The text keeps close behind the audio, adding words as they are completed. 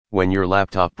When your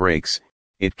laptop breaks,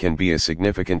 it can be a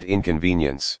significant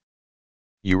inconvenience.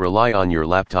 You rely on your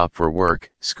laptop for work,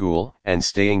 school, and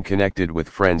staying connected with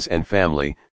friends and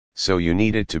family, so you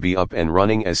need it to be up and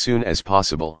running as soon as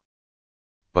possible.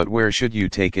 But where should you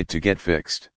take it to get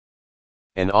fixed?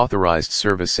 An authorized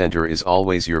service center is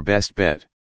always your best bet.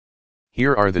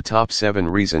 Here are the top 7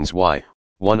 reasons why.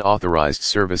 1. Authorized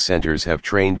service centers have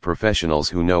trained professionals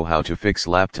who know how to fix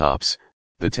laptops.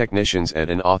 The technicians at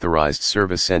an authorized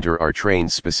service center are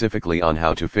trained specifically on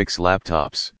how to fix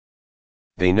laptops.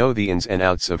 They know the ins and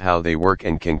outs of how they work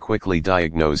and can quickly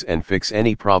diagnose and fix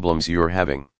any problems you're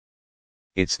having.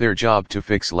 It's their job to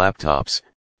fix laptops,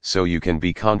 so you can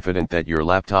be confident that your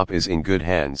laptop is in good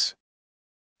hands.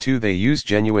 2. They use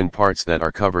genuine parts that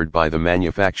are covered by the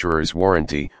manufacturer's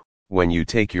warranty. When you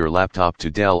take your laptop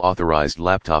to Dell Authorized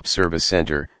Laptop Service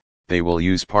Center, they will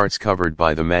use parts covered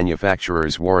by the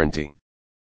manufacturer's warranty.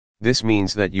 This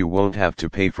means that you won't have to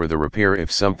pay for the repair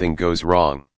if something goes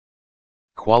wrong.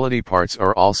 Quality parts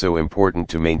are also important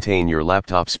to maintain your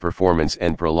laptop's performance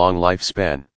and prolong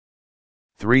lifespan.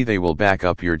 3. They will back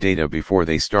up your data before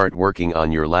they start working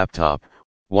on your laptop.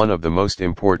 One of the most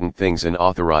important things an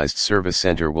authorized service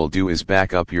center will do is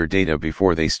back up your data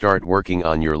before they start working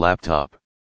on your laptop.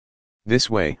 This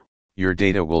way, your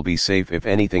data will be safe if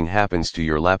anything happens to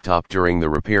your laptop during the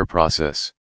repair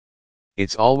process.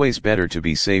 It's always better to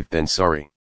be safe than sorry.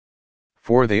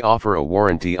 4. They offer a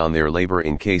warranty on their labor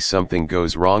in case something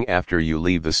goes wrong after you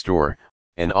leave the store.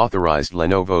 An authorized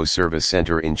Lenovo service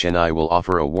center in Chennai will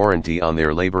offer a warranty on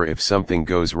their labor if something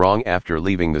goes wrong after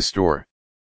leaving the store.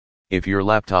 If your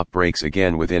laptop breaks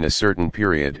again within a certain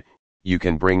period, you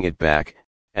can bring it back,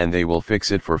 and they will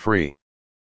fix it for free.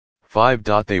 5.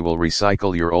 They will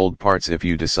recycle your old parts if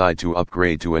you decide to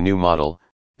upgrade to a new model.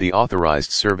 The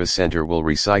authorized service center will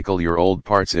recycle your old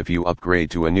parts if you upgrade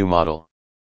to a new model.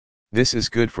 This is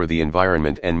good for the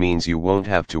environment and means you won't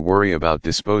have to worry about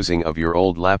disposing of your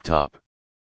old laptop.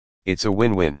 It's a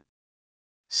win-win.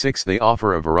 6. They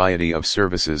offer a variety of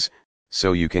services,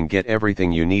 so you can get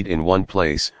everything you need in one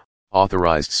place.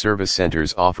 Authorized service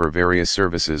centers offer various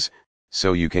services,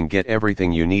 so you can get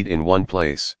everything you need in one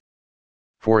place.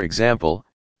 For example,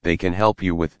 they can help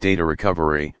you with data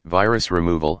recovery, virus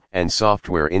removal, and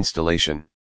software installation.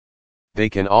 They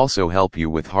can also help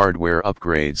you with hardware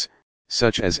upgrades,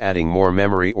 such as adding more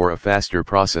memory or a faster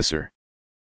processor.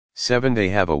 7. They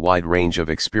have a wide range of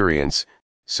experience,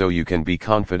 so you can be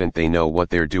confident they know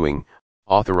what they're doing.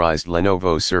 Authorized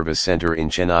Lenovo Service Center in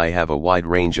Chennai have a wide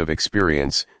range of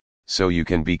experience, so you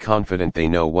can be confident they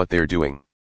know what they're doing.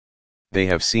 They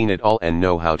have seen it all and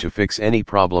know how to fix any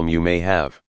problem you may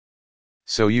have.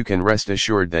 So you can rest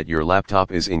assured that your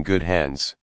laptop is in good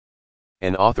hands.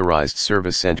 An authorized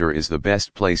service center is the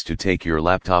best place to take your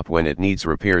laptop when it needs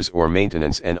repairs or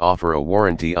maintenance and offer a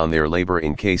warranty on their labor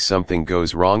in case something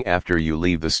goes wrong after you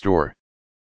leave the store.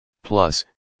 Plus,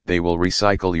 they will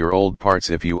recycle your old parts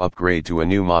if you upgrade to a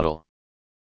new model.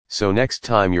 So next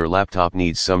time your laptop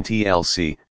needs some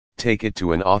TLC, take it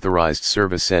to an authorized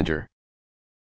service center.